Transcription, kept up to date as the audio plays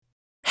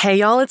Hey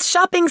y'all, it's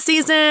shopping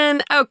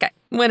season. Okay,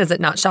 when is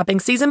it not shopping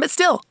season, but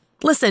still.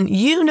 Listen,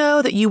 you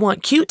know that you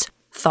want cute,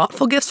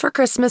 thoughtful gifts for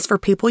Christmas for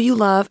people you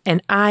love,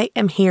 and I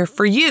am here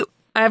for you.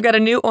 I've got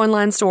a new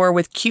online store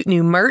with cute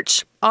new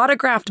merch,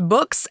 autographed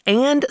books,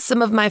 and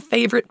some of my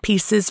favorite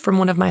pieces from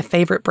one of my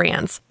favorite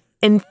brands.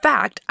 In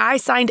fact, I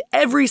signed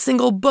every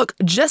single book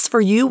just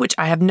for you, which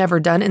I have never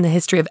done in the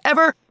history of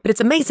ever, but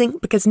it's amazing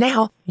because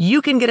now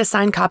you can get a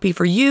signed copy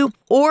for you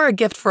or a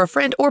gift for a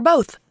friend or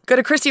both. Go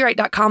to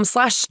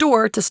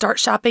ChristyWright.com/store to start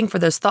shopping for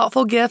those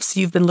thoughtful gifts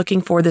you've been looking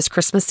for this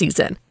Christmas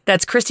season.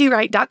 That's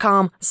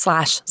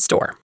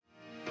ChristyWright.com/store.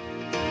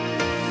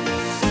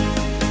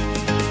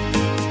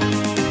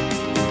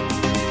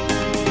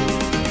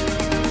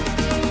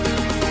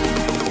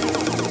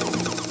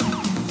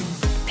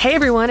 Hey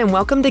everyone, and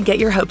welcome to Get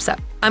Your Hopes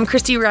Up. I'm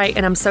Christy Wright,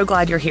 and I'm so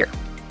glad you're here.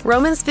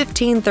 Romans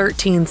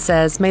 15:13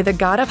 says, "May the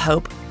God of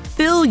hope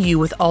fill you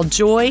with all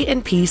joy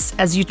and peace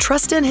as you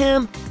trust in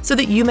Him, so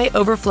that you may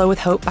overflow with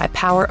hope by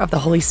power of the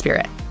Holy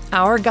Spirit."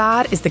 Our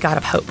God is the God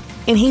of hope,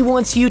 and He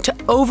wants you to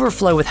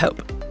overflow with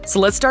hope. So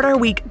let's start our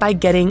week by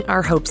getting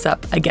our hopes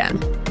up again.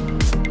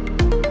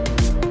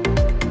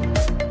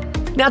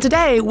 Now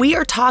today, we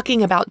are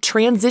talking about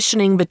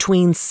transitioning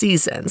between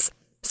seasons.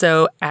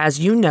 So as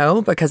you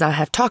know, because I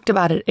have talked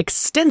about it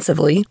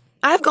extensively,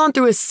 I've gone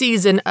through a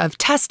season of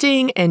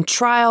testing and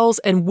trials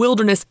and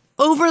wilderness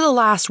over the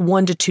last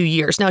 1 to 2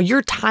 years. Now,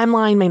 your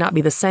timeline may not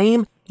be the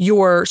same,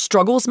 your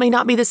struggles may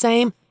not be the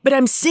same, but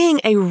I'm seeing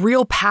a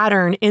real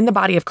pattern in the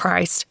body of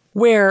Christ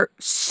where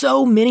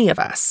so many of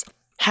us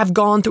have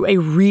gone through a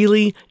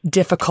really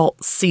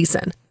difficult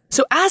season.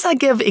 So as I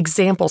give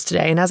examples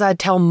today and as I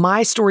tell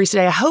my stories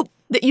today, I hope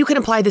that you can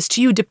apply this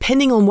to you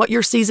depending on what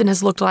your season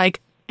has looked like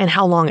and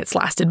how long it's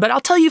lasted. But I'll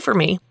tell you, for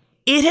me,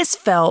 it has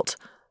felt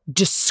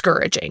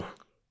discouraging.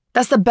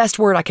 That's the best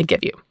word I could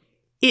give you.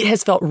 It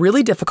has felt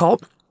really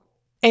difficult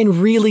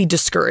and really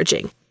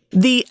discouraging.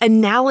 The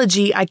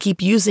analogy I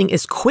keep using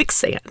is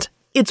quicksand.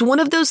 It's one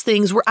of those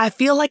things where I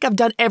feel like I've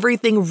done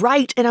everything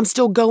right and I'm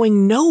still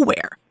going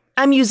nowhere.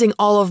 I'm using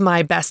all of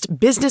my best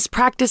business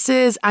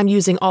practices. I'm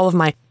using all of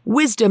my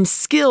wisdom,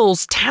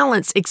 skills,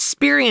 talents,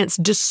 experience,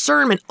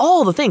 discernment,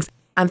 all the things.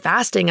 I'm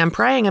fasting, I'm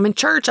praying, I'm in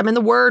church, I'm in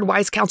the Word,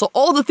 wise counsel.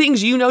 All the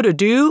things you know to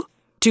do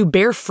to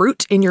bear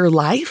fruit in your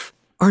life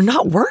are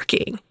not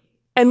working.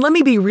 And let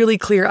me be really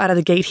clear out of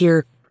the gate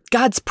here.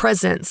 God's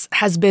presence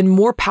has been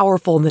more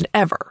powerful than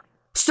ever.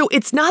 So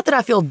it's not that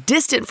I feel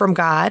distant from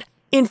God.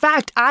 In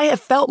fact, I have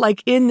felt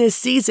like in this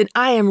season,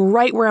 I am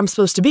right where I'm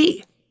supposed to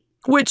be.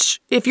 Which,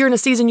 if you're in a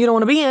season you don't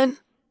want to be in,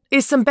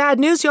 is some bad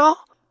news, y'all.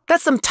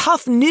 That's some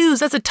tough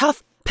news. That's a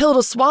tough pill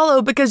to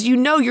swallow because you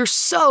know you're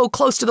so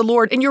close to the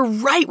Lord and you're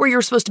right where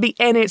you're supposed to be,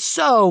 and it's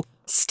so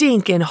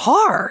stinking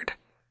hard.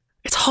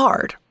 It's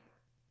hard.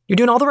 You're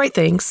doing all the right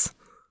things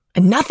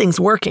and nothing's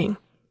working,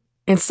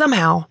 and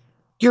somehow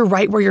you're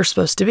right where you're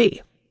supposed to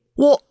be.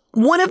 Well,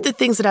 one of the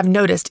things that I've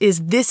noticed is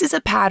this is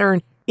a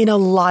pattern in a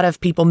lot of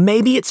people.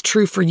 Maybe it's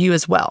true for you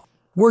as well,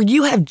 where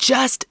you have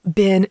just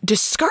been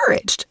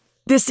discouraged.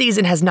 This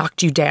season has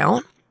knocked you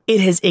down.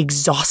 It has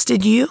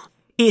exhausted you.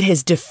 It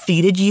has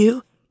defeated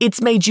you.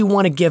 It's made you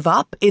want to give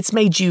up. It's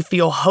made you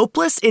feel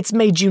hopeless. It's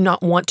made you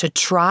not want to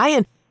try.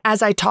 And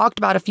as I talked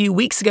about a few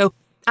weeks ago,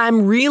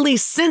 I'm really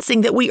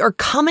sensing that we are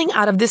coming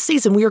out of this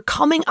season. We are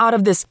coming out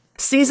of this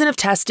season of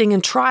testing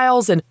and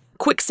trials and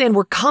quicksand.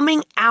 We're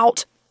coming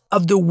out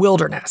of the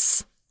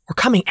wilderness. We're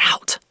coming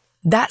out.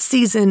 That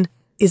season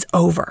is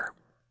over,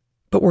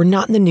 but we're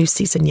not in the new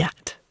season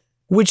yet,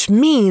 which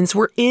means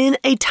we're in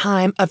a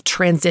time of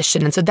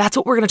transition. And so that's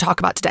what we're going to talk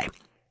about today.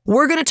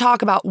 We're going to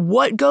talk about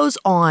what goes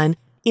on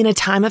in a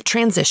time of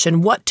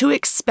transition, what to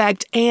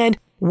expect, and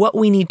what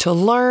we need to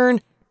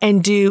learn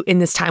and do in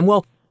this time.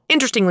 Well,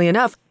 interestingly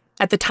enough,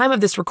 at the time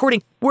of this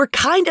recording, we're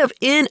kind of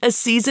in a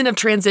season of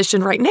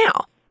transition right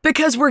now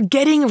because we're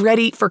getting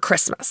ready for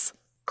Christmas.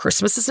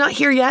 Christmas is not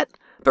here yet,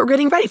 but we're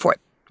getting ready for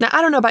it. Now,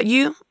 I don't know about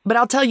you, but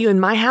I'll tell you, in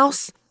my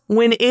house,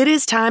 when it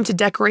is time to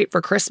decorate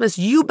for Christmas,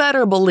 you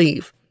better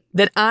believe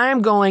that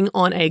I'm going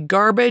on a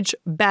garbage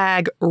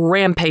bag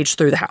rampage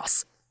through the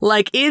house.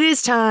 Like, it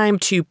is time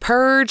to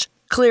purge,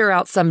 clear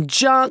out some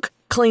junk,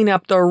 clean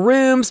up the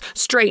rooms,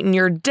 straighten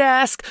your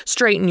desk,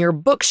 straighten your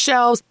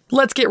bookshelves.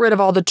 Let's get rid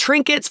of all the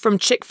trinkets from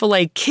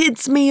Chick-fil-A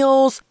kids'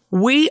 meals.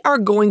 We are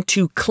going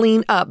to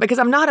clean up because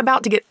I'm not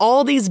about to get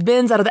all these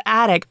bins out of the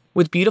attic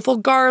with beautiful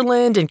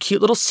garland and cute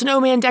little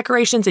snowman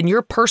decorations and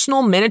your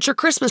personal miniature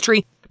Christmas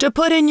tree to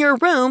put in your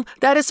room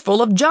that is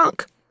full of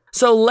junk.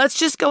 So let's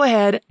just go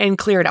ahead and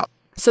clear it out.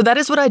 So that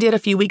is what I did a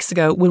few weeks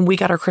ago when we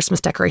got our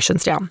Christmas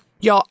decorations down.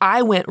 Y'all,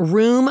 I went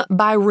room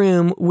by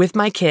room with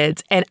my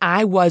kids and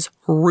I was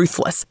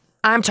ruthless.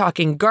 I'm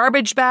talking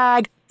garbage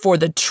bag for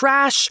the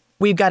trash.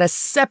 We've got a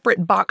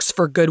separate box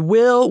for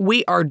Goodwill.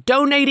 We are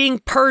donating,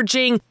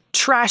 purging,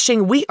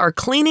 trashing. We are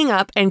cleaning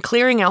up and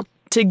clearing out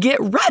to get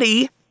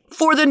ready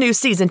for the new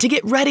season, to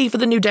get ready for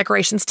the new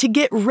decorations, to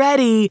get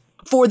ready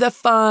for the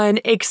fun,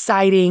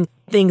 exciting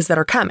things that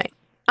are coming.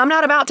 I'm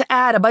not about to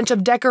add a bunch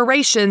of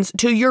decorations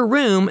to your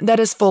room that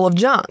is full of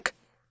junk.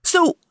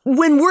 So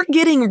When we're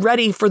getting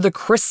ready for the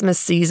Christmas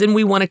season,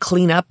 we want to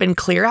clean up and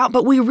clear out,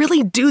 but we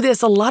really do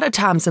this a lot of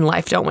times in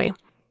life, don't we?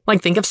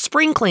 Like think of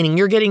spring cleaning.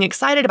 You're getting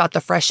excited about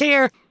the fresh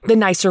air, the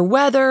nicer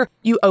weather.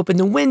 You open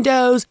the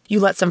windows,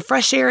 you let some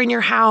fresh air in your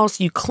house,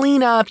 you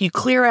clean up, you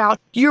clear out.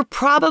 You're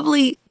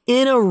probably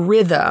in a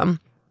rhythm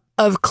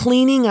of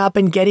cleaning up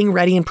and getting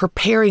ready and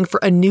preparing for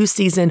a new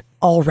season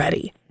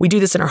already. We do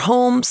this in our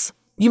homes.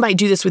 You might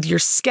do this with your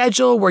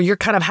schedule where you're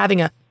kind of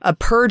having a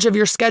purge of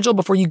your schedule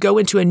before you go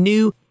into a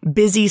new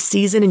busy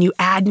season and you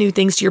add new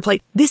things to your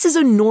plate. This is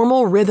a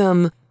normal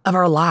rhythm of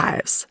our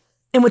lives.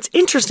 And what's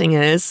interesting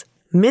is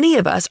many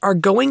of us are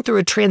going through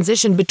a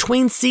transition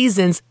between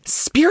seasons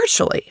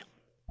spiritually.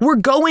 We're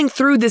going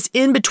through this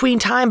in-between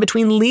time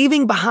between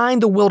leaving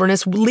behind the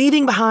wilderness,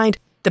 leaving behind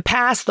the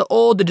past, the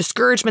old, the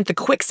discouragement, the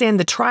quicksand,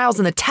 the trials,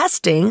 and the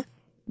testing,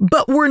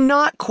 but we're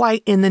not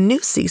quite in the new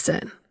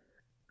season.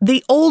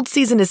 The old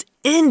season is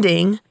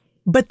ending,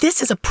 but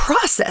this is a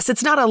process.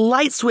 It's not a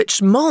light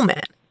switch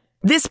moment.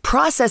 This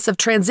process of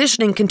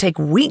transitioning can take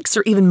weeks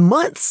or even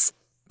months,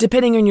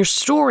 depending on your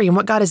story and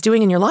what God is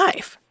doing in your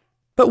life.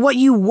 But what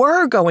you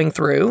were going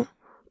through,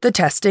 the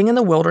testing and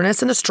the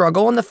wilderness and the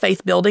struggle and the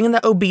faith building and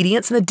the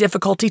obedience and the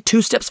difficulty,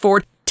 2 steps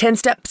forward, 10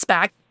 steps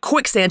back,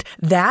 quicksand,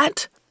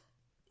 that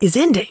is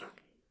ending.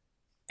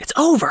 It's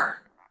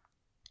over.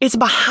 It's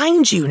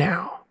behind you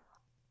now.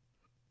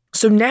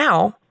 So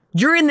now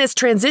you're in this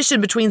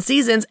transition between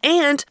seasons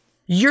and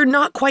you're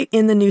not quite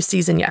in the new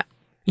season yet.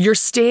 You're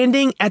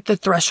standing at the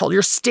threshold.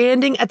 You're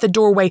standing at the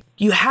doorway.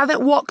 You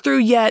haven't walked through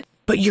yet,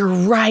 but you're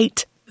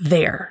right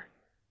there.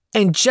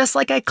 And just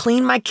like I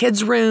clean my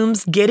kids'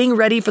 rooms, getting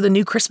ready for the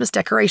new Christmas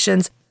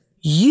decorations,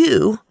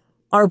 you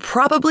are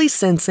probably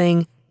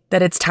sensing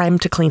that it's time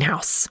to clean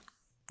house.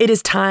 It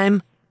is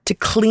time to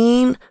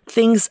clean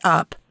things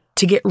up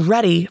to get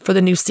ready for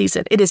the new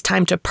season. It is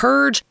time to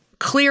purge,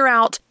 clear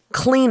out,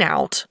 clean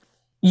out.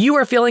 You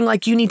are feeling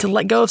like you need to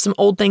let go of some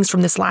old things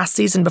from this last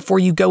season before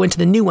you go into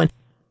the new one.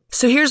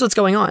 So here's what's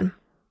going on.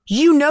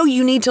 You know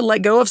you need to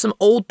let go of some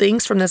old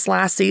things from this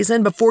last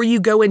season before you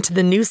go into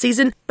the new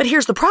season, but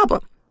here's the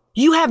problem.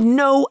 You have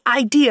no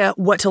idea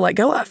what to let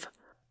go of.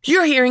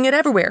 You're hearing it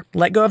everywhere.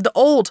 Let go of the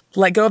old,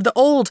 let go of the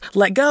old,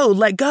 let go of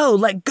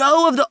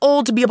the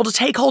old to be able to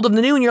take hold of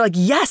the new. And you're like,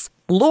 yes,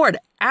 Lord,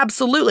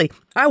 absolutely.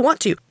 I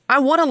want to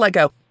let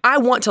go. I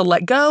want to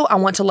let go. I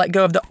want to let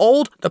go of the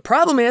old. The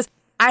problem is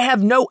I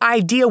have no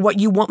idea what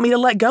you want me to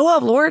let go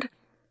of, Lord.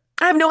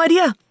 I have no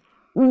idea.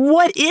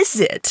 What is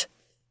it?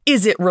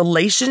 Is it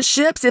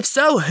relationships? If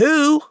so,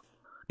 who?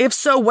 If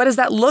so, what does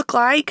that look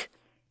like?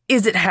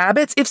 Is it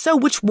habits? If so,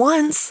 which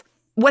ones?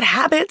 What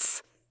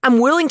habits? I'm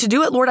willing to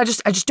do it, Lord. I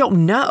just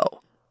don't know.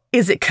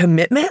 Is it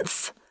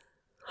commitments?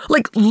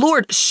 Like,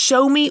 Lord,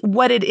 show me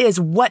what it is.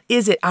 What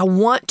is it? I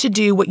want to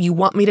do what you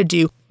want me to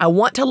do. I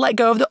want to let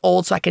go of the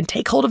old so I can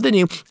take hold of the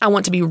new. I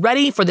want to be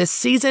ready for this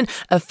season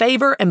of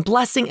favor and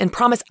blessing and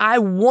promise. I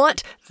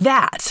want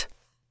that,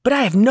 but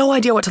I have no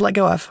idea what to let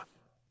go of.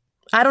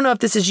 I don't know if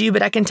this is you,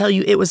 but I can tell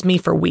you it was me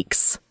for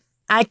weeks.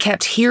 I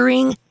kept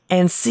hearing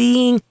and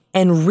seeing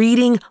and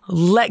reading,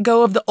 let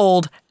go of the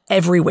old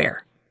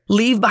everywhere.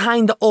 Leave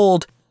behind the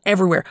old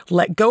everywhere.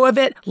 Let go of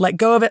it, let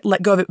go of it,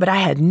 let go of it. But I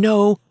had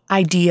no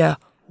idea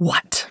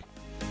what.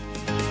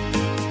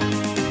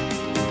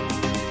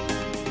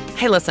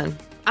 Hey, listen,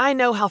 I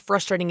know how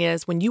frustrating it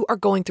is when you are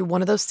going through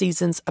one of those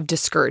seasons of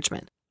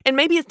discouragement. And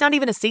maybe it's not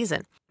even a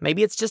season.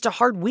 Maybe it's just a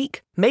hard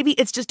week. Maybe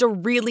it's just a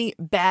really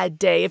bad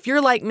day. If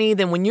you're like me,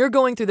 then when you're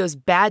going through those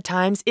bad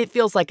times, it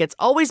feels like it's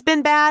always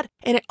been bad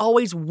and it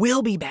always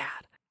will be bad.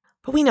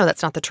 But we know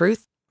that's not the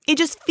truth. It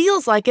just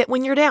feels like it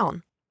when you're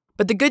down.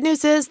 But the good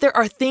news is there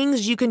are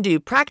things you can do,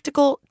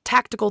 practical,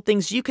 tactical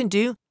things you can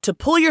do to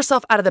pull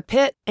yourself out of the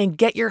pit and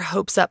get your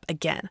hopes up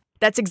again.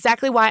 That's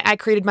exactly why I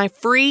created my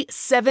free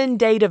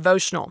 7-day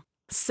devotional,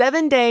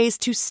 7 days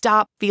to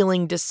stop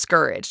feeling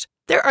discouraged.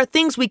 There are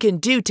things we can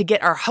do to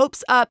get our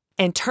hopes up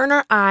and turn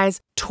our eyes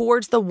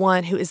towards the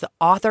one who is the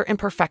author and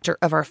perfecter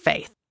of our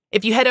faith.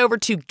 If you head over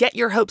to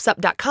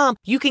getyourhopesup.com,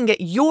 you can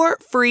get your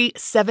free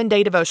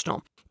 7-day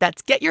devotional.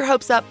 That's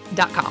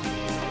getyourhopesup.com.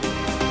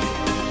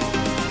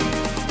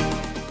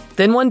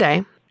 Then one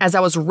day, as I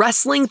was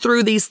wrestling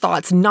through these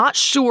thoughts, not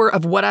sure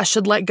of what I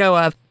should let go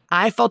of,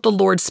 I felt the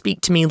Lord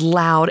speak to me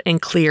loud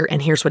and clear,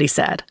 and here's what he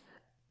said.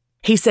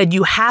 He said,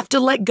 you have to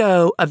let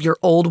go of your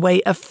old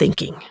way of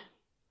thinking.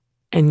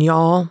 And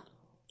y'all,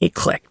 it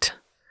clicked.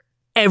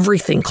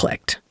 Everything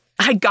clicked.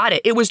 I got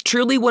it. It was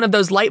truly one of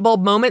those light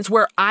bulb moments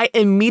where I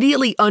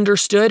immediately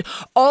understood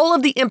all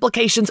of the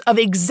implications of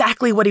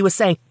exactly what he was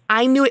saying.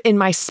 I knew it in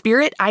my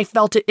spirit, I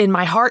felt it in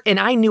my heart, and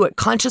I knew it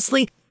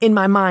consciously in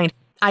my mind.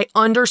 I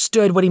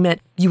understood what he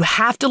meant. You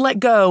have to let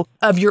go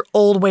of your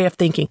old way of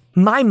thinking.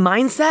 My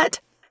mindset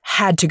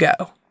had to go.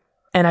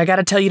 And I got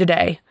to tell you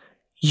today,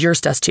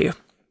 yours does too.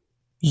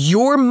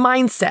 Your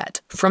mindset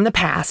from the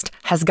past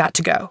has got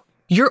to go.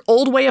 Your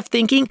old way of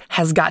thinking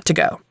has got to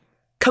go.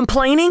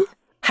 Complaining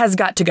has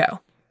got to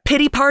go.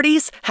 Pity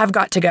parties have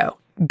got to go.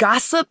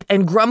 Gossip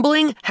and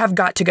grumbling have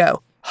got to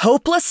go.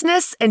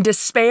 Hopelessness and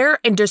despair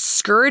and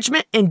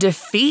discouragement and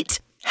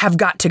defeat have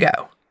got to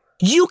go.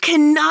 You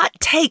cannot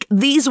take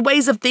these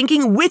ways of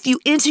thinking with you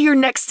into your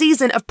next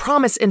season of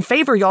promise and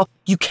favor, y'all.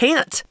 You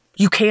can't.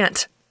 You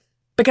can't.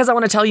 Because I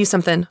want to tell you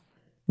something.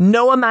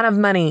 No amount of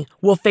money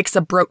will fix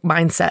a broke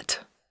mindset.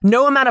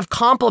 No amount of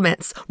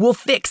compliments will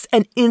fix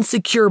an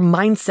insecure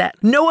mindset.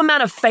 No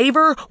amount of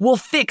favor will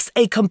fix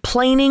a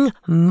complaining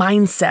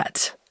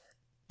mindset.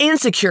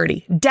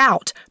 Insecurity,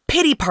 doubt,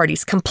 pity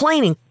parties,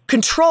 complaining,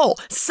 control,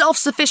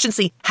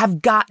 self-sufficiency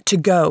have got to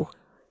go.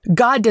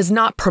 God does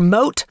not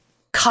promote,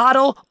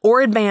 coddle,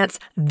 or advance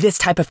this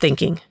type of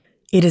thinking.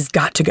 It has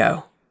got to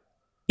go.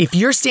 If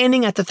you're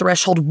standing at the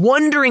threshold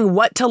wondering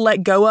what to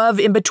let go of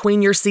in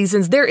between your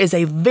seasons, there is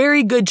a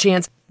very good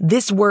chance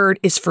this word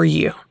is for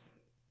you.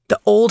 The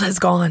old has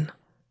gone.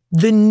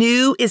 The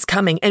new is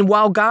coming. And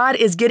while God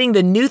is getting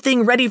the new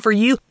thing ready for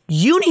you,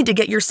 you need to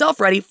get yourself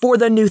ready for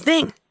the new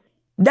thing.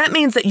 That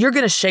means that you're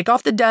going to shake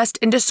off the dust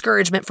and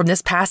discouragement from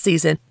this past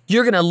season.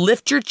 You're going to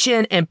lift your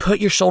chin and put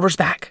your shoulders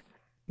back.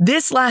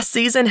 This last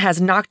season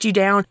has knocked you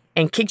down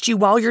and kicked you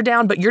while you're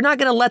down, but you're not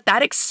going to let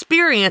that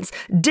experience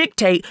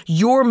dictate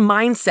your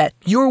mindset,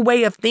 your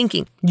way of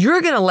thinking.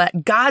 You're going to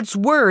let God's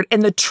word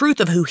and the truth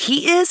of who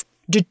He is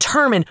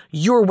determine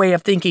your way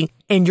of thinking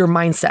and your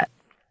mindset.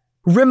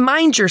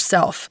 Remind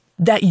yourself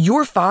that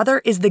your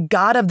Father is the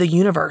God of the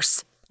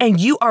universe, and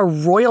you are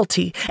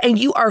royalty, and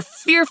you are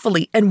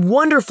fearfully and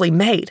wonderfully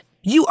made.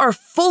 You are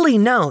fully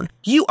known.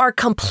 You are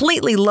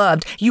completely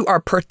loved. You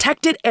are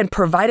protected and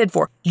provided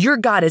for. Your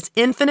God is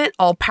infinite,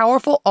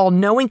 all-powerful,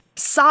 all-knowing,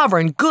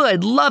 sovereign,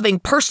 good, loving,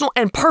 personal,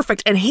 and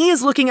perfect, and He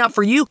is looking out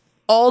for you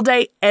all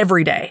day,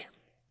 every day.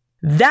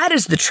 That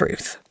is the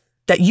truth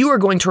that you are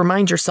going to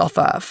remind yourself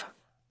of.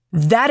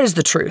 That is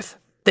the truth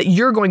that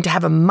you're going to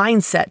have a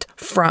mindset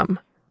from.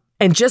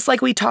 And just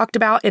like we talked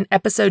about in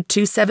episode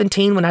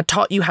 217, when I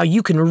taught you how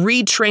you can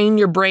retrain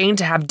your brain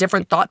to have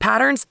different thought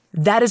patterns,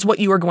 that is what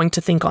you are going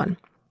to think on.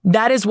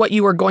 That is what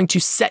you are going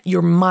to set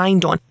your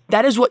mind on.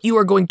 That is what you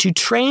are going to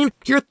train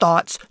your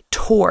thoughts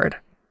toward.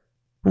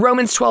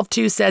 Romans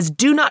 12:2 says,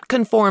 "Do not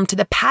conform to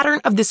the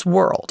pattern of this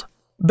world,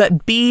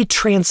 but be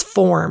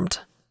transformed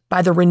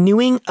by the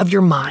renewing of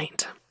your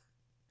mind."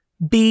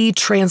 Be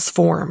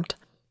transformed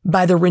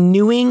by the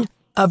renewing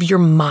of your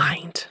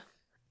mind.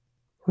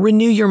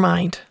 Renew your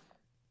mind.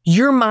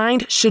 Your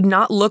mind should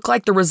not look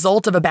like the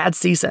result of a bad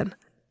season.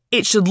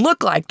 It should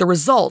look like the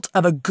result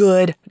of a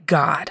good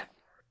God.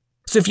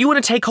 So if you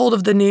want to take hold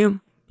of the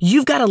new,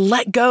 you've got to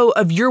let go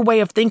of your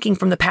way of thinking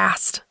from the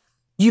past.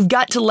 You've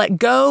got to let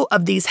go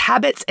of these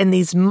habits and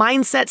these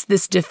mindsets,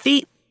 this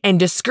defeat and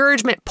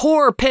discouragement.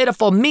 Poor,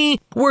 pitiful me.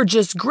 We're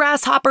just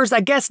grasshoppers.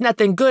 I guess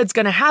nothing good's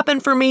going to happen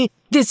for me.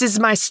 This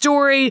is my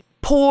story.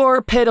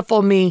 Poor,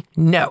 pitiful me.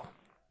 No.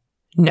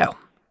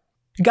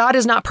 God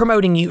is not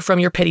promoting you from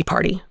your pity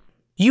party.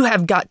 You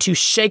have got to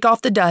shake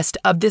off the dust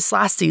of this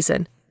last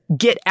season,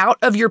 get out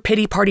of your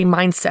pity party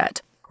mindset,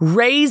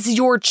 raise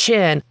your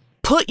chin,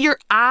 put your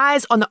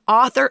eyes on the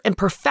author and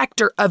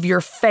perfecter of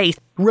your faith.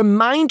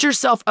 Remind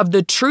yourself of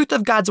the truth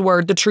of God's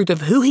word, the truth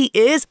of who He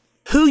is,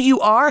 who you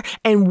are,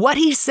 and what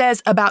He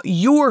says about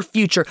your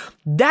future.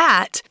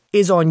 That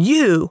is on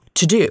you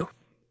to do.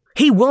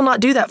 He will not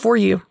do that for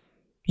you.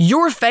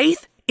 Your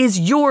faith is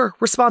your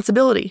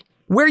responsibility.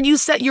 Where you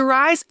set your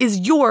eyes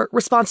is your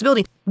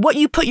responsibility. What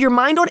you put your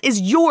mind on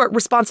is your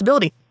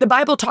responsibility. The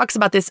Bible talks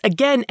about this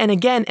again and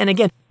again and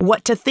again.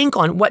 What to think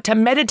on, what to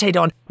meditate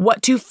on,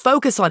 what to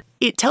focus on.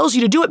 It tells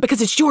you to do it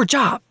because it's your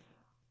job.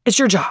 It's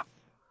your job.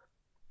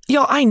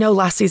 Y'all, I know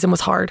last season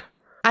was hard.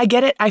 I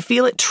get it. I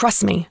feel it.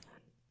 Trust me.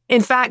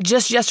 In fact,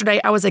 just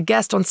yesterday, I was a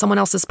guest on someone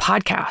else's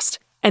podcast.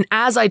 And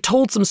as I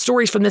told some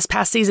stories from this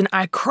past season,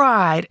 I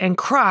cried and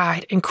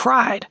cried and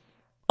cried.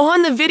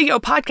 On the video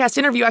podcast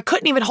interview, I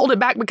couldn't even hold it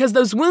back because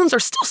those wounds are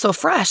still so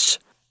fresh.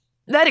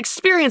 That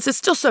experience is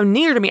still so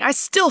near to me. I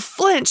still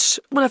flinch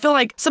when I feel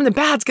like something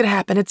bad's going to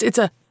happen.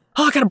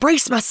 I got to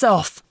brace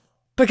myself.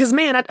 Because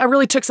man, I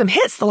really took some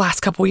hits the last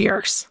couple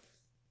years.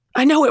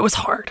 I know it was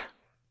hard.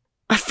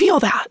 I feel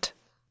that.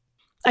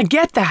 I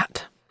get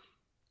that.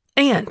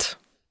 And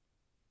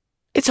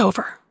it's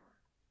over.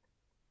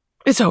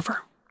 It's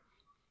over.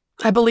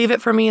 I believe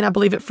it for me and I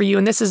believe it for you.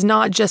 And this is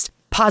not just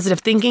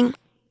positive thinking.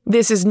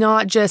 This is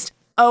not just,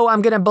 oh,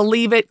 I'm going to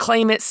believe it,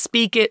 claim it,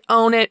 speak it,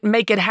 own it,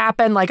 make it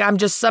happen, like I'm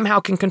just somehow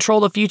can control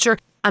the future.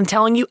 I'm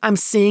telling you, I'm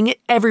seeing it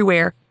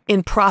everywhere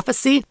in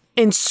prophecy,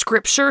 in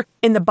scripture,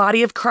 in the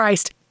body of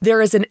Christ.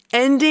 There is an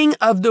ending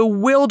of the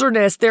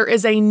wilderness. There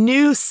is a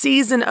new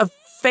season of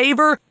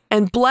favor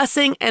and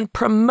blessing and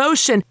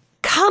promotion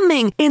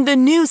coming in the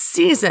new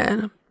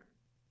season.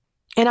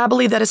 And I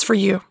believe that is for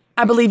you.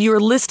 I believe you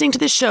are listening to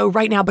this show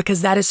right now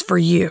because that is for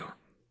you.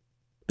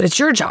 But it's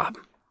your job.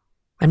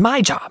 And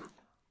my job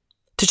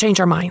to change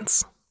our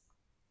minds.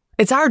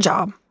 It's our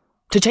job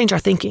to change our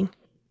thinking.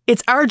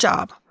 It's our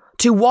job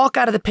to walk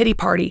out of the pity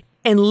party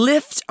and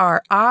lift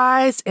our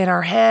eyes and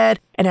our head.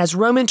 And as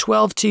Romans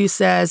 12:2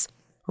 says,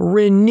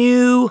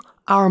 renew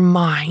our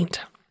mind.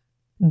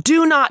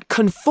 Do not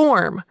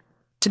conform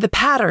to the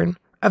pattern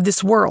of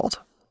this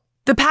world.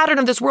 the pattern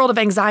of this world of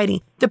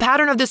anxiety, the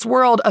pattern of this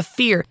world of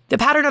fear, the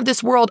pattern of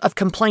this world of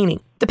complaining,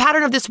 the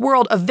pattern of this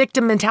world of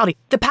victim mentality,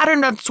 the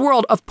pattern of this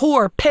world of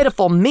poor,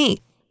 pitiful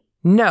me.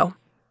 No,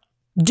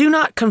 do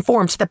not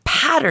conform to the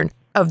pattern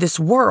of this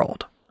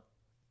world,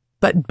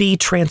 but be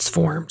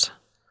transformed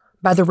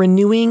by the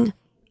renewing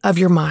of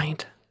your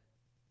mind.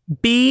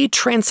 Be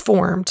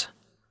transformed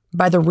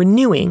by the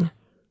renewing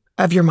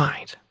of your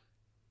mind.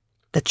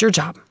 That's your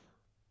job.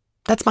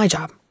 That's my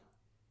job.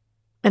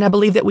 And I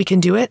believe that we can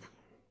do it,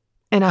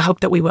 and I hope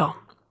that we will.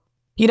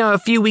 You know, a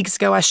few weeks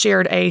ago, I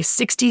shared a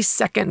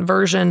 60-second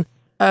version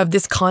of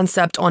this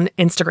concept on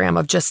Instagram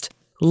of just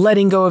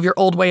letting go of your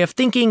old way of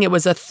thinking. It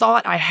was a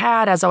thought I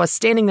had as I was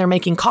standing there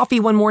making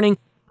coffee one morning.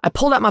 I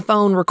pulled out my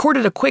phone,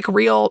 recorded a quick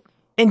reel,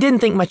 and didn't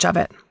think much of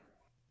it.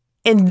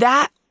 And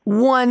that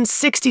one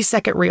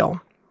 60-second reel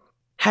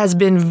has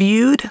been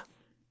viewed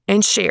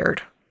and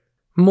shared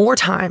more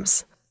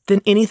times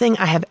than anything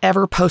I have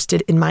ever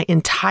posted in my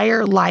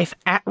entire life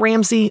at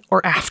Ramsey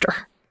or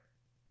after.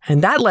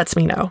 And that lets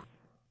me know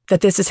that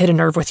this has hit a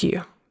nerve with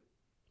you,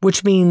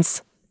 which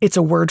means it's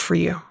a word for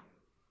you.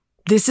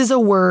 This is a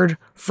word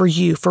for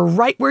you, for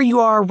right where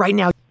you are right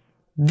now.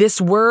 This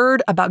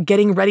word about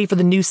getting ready for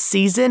the new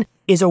season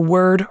is a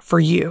word for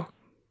you.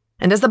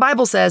 And as the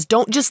Bible says,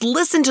 don't just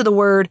listen to the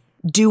word,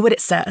 do what it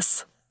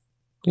says.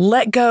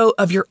 Let go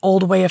of your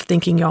old way of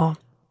thinking, y'all.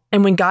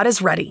 And when God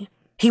is ready,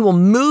 He will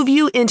move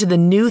you into the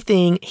new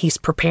thing He's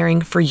preparing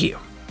for you.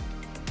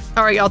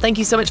 All right, y'all, thank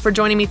you so much for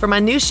joining me for my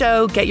new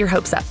show, Get Your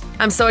Hopes Up.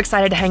 I'm so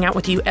excited to hang out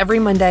with you every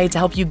Monday to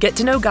help you get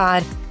to know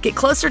God, get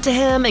closer to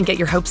Him, and get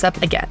your hopes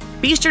up again.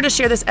 Be sure to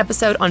share this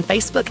episode on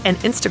Facebook and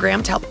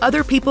Instagram to help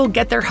other people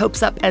get their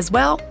hopes up as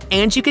well.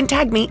 And you can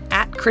tag me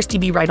at Christy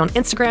B. Wright on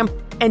Instagram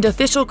and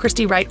official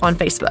Christy Wright on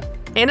Facebook.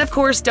 And of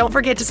course, don't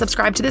forget to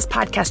subscribe to this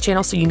podcast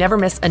channel so you never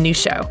miss a new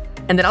show.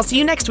 And then I'll see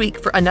you next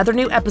week for another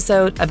new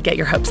episode of Get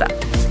Your Hopes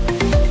Up.